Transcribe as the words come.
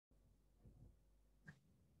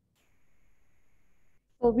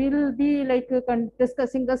So we'll be like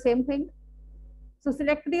discussing the same thing. So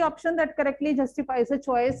select the option that correctly justifies the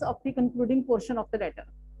choice of the concluding portion of the letter.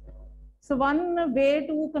 So one way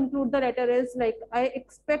to conclude the letter is like, I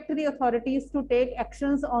expect the authorities to take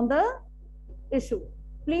actions on the issue.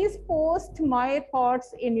 Please post my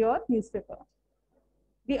thoughts in your newspaper.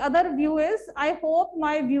 The other view is, I hope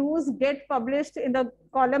my views get published in the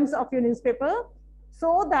columns of your newspaper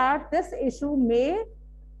so that this issue may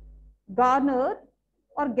garner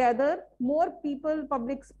or gather more people,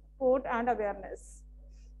 public support and awareness.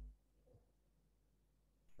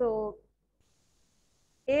 So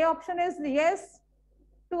A option is yes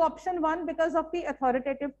to option 1 because of the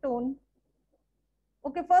authoritative tone.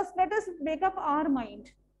 Okay, first let us make up our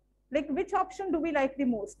mind. Like, which option do we like the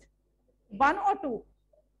most? 1 or 2?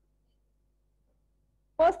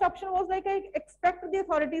 First option was like, I expect the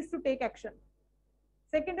authorities to take action.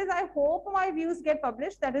 Second is, I hope my views get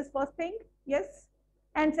published. That is first thing, yes.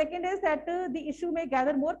 And second is that the issue may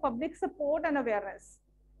gather more public support and awareness.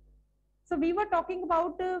 So we were talking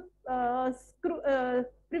about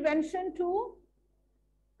prevention to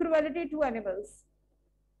cruelty to animals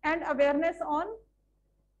and awareness on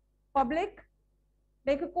public,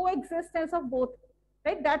 like a coexistence of both,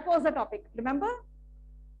 right? That was the topic, remember?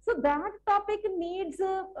 So that topic needs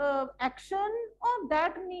action, or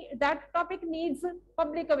that topic needs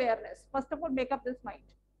public awareness. First of all, make up this mind.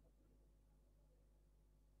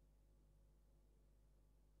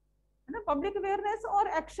 Public awareness or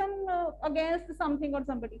action against something or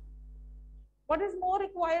somebody. What is more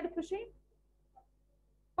required, Khushi?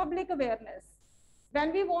 Public awareness.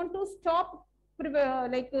 When we want to stop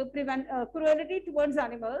prevent cruelty towards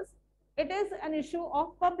animals, it is an issue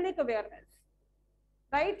of public awareness,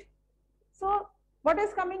 right? So what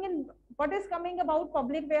is coming about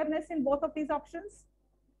public awareness in both of these options?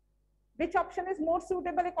 Which option is more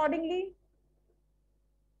suitable accordingly?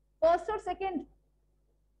 First or second?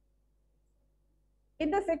 In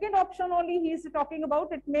the second option only, he is talking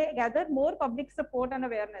about it may gather more public support and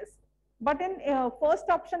awareness. But in first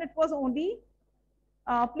option, it was only,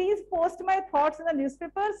 please post my thoughts in the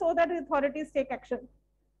newspaper so that the authorities take action.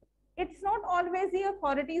 It's not always the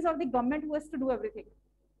authorities or the government who has to do everything.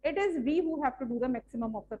 It is we who have to do the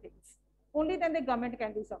maximum of the things. Only then the government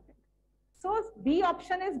can do something. So B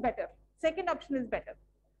option is better. Second option is better.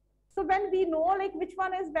 So when we know like which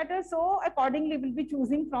one is better, so accordingly we'll be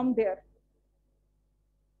choosing from there.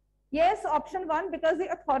 Yes, option 1 because the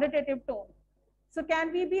authoritative tone. So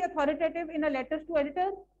can we be authoritative in a letter to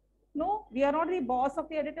editor? No, we are not the boss of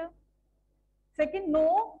the editor. Second,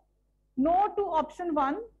 no to option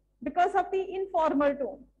 1 because of the informal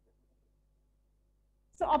tone.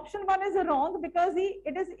 So option 1 is wrong because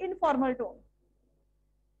it is informal tone.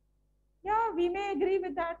 Yeah, we may agree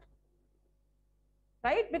with that,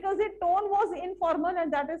 right? Because the tone was informal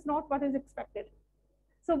and that is not what is expected.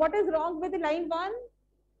 So what is wrong with the line 1?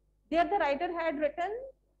 There the writer had written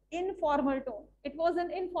informal tone. It was an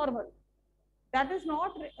informal. That is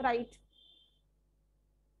not right.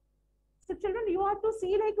 So children, you have to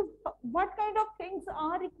see like what kind of things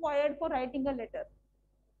are required for writing a letter.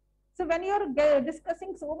 So when you are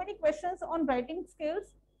discussing so many questions on writing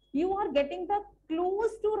skills, you are getting the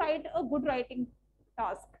clues to write a good writing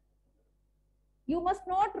task. You must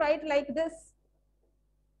not write like this.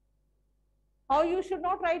 How you should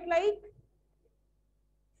not write like?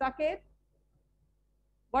 Saket,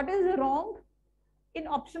 what is wrong in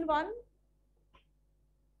option 1?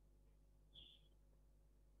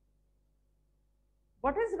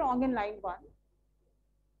 What is wrong in line 1?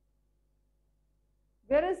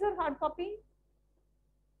 Where is your hard copy?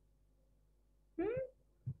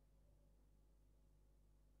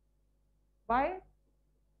 Why?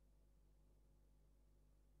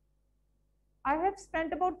 I have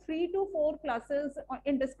spent about 3 to 4 classes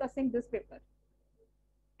in discussing this paper.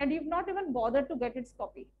 And you've not even bothered to get its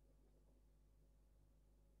copy.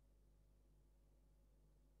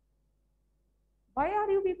 Why are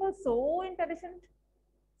you people so intelligent,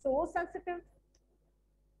 so sensitive?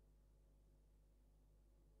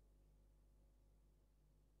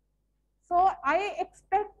 So I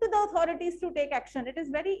expect the authorities to take action. It is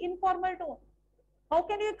very informal tone. How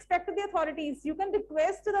can you expect the authorities? You can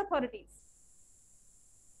request the authorities.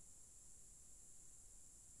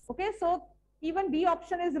 Okay, so even B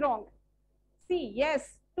option is wrong. C,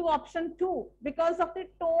 yes, to option 2 because of the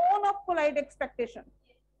tone of polite expectation.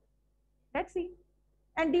 Let's see.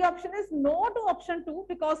 And D option is no to option 2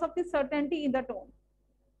 because of the certainty in the tone.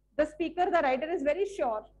 The speaker, the writer is very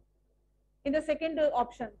sure in the second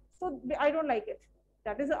option. So I don't like it.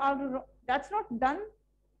 That's not done.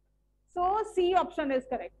 So C option is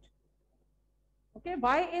correct. Okay,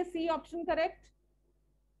 why is C option correct?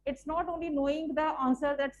 It's not only knowing the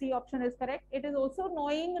answer that C option is correct, it is also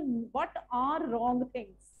knowing what are wrong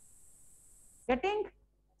things. Getting?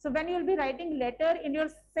 So when you will be writing letter in your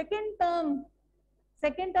second term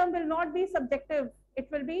will not be subjective. It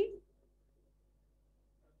will be,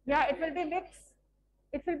 yeah, it will be mixed.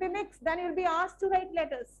 It will be mixed. Then you will be asked to write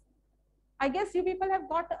letters. I guess you people have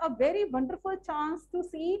got a very wonderful chance to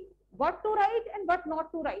see what to write and what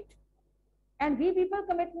not to write. And we people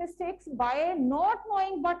commit mistakes by not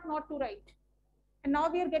knowing what not to write. And now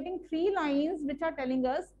we are getting 3 lines which are telling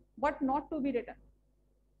us what not to be written.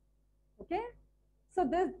 Okay? So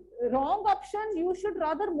this wrong option, you should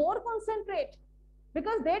rather more concentrate,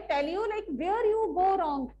 because they tell you like where you go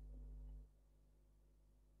wrong.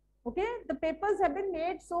 Okay? The papers have been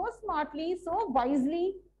made so smartly, so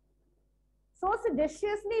wisely, so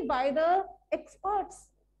seduciously by the experts.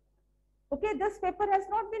 Okay, this paper has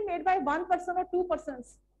not been made by one person or two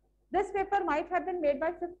persons. This paper might have been made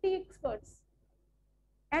by 50 experts.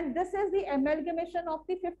 And this is the amalgamation of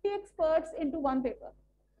the 50 experts into one paper.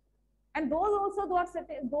 And those also who are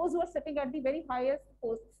sitting at the very highest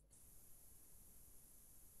posts.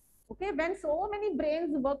 Okay, when so many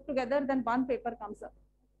brains work together, then one paper comes up.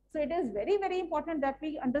 So it is very, very important that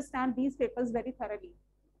we understand these papers very thoroughly.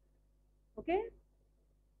 Okay.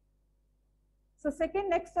 So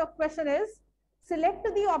next question is, select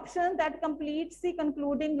the option that completes the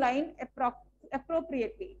concluding line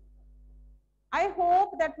appropriately. I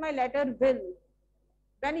hope that my letter will.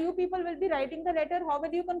 When you people will be writing the letter, how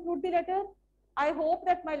will you conclude the letter? I hope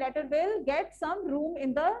that my letter will get some room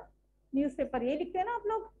in the newspaper. ये लिखते हैं ना आप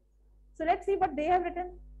लोग? So let's see what they have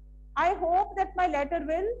written. I hope that my letter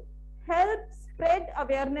will help spread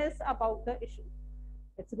awareness about the issue.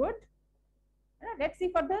 It's good. Let's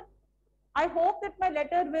see further. I hope that my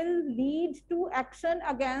letter will lead to action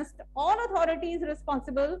against all authorities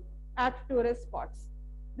responsible at tourist spots.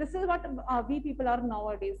 This is what we people are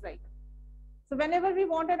nowadays like. So whenever we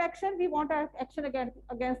want an action, we want an action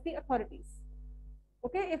against the authorities.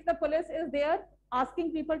 Okay, if the police is there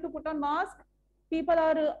asking people to put on mask, people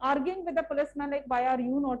are arguing with the policeman like, why are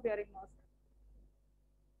you not wearing mask?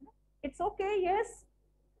 It's okay, yes.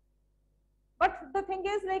 But the thing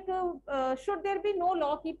is like, should there be no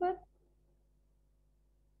lawkeeper?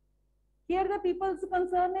 Here the people's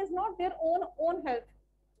concern is not their own health.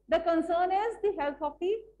 The concern is the health of the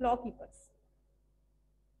lawkeepers.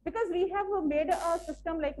 Because we have made a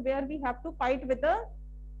system like where we have to fight with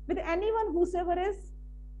anyone whosoever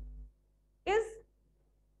is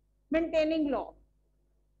maintaining law.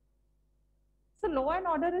 So law and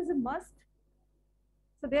order is a must.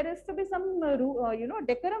 So there is to be some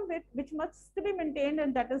decorum which must be maintained,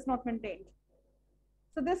 and that is not maintained.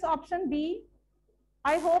 So this option B,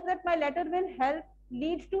 I hope that my letter will help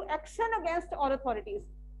lead to action against all authorities.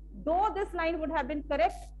 Though this line would have been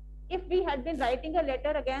correct if we had been writing a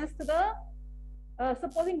letter against the,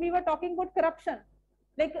 supposing we were talking about corruption,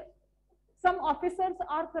 like some officers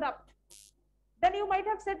are corrupt. Then you might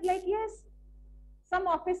have said like, yes, some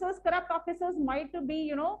officers, corrupt officers might be,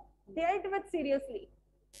 dealt with seriously.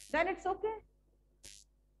 Then it's okay.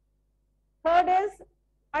 Third is,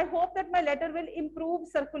 I hope that my letter will improve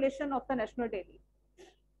circulation of the National Daily.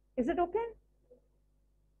 Is it okay?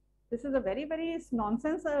 This is a very, very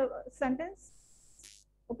nonsense sentence.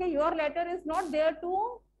 Okay, your letter is not there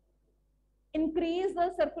to increase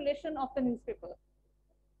the circulation of the newspaper.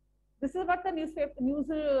 This is what the news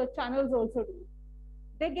channels also do.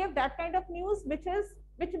 They give that kind of news which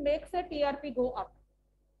makes the TRP go up.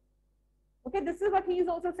 Okay, this is what he is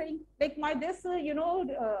also saying. Like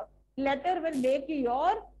letter will make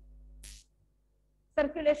your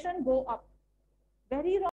circulation go up. Very wrong.